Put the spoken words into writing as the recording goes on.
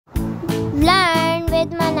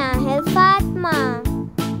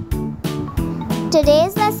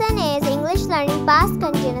Today's lesson is English learning past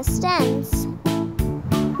continuous tense.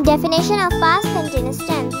 Definition of past continuous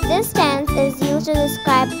tense. This tense is used to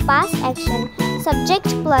describe past action, subject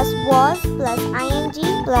plus was plus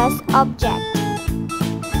ing plus object.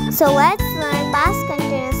 So let's learn past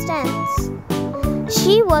continuous tense.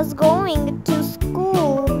 She was going to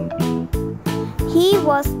school. He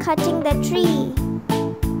was cutting the tree.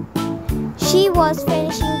 She was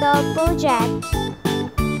finishing the project.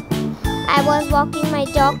 I was walking my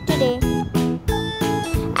dog today.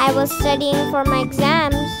 I was studying for my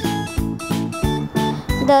exams.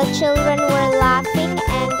 The children were laughing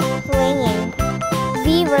and playing.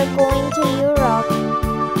 We were going to Europe.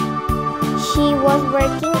 She was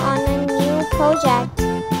working on a new project.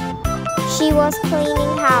 She was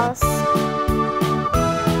cleaning house.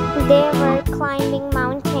 They were climbing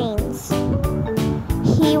mountains.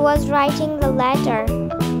 He was writing the letter.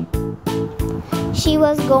 She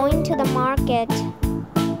was going to the market.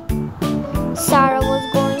 Sarah was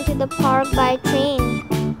going to the park by train.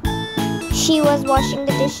 She was washing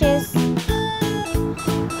the dishes.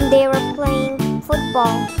 They were playing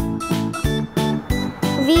football.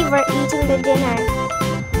 We were eating the dinner.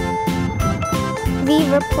 We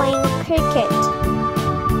were playing cricket.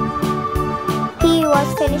 He was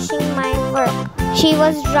finishing my work. She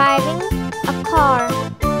was driving a car.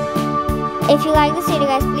 If you like this video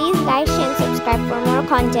guys, please like, share and subscribe for more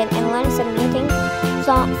content and learn some new things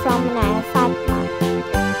from Manahil, Fatima.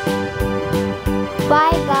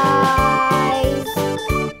 Bye guys.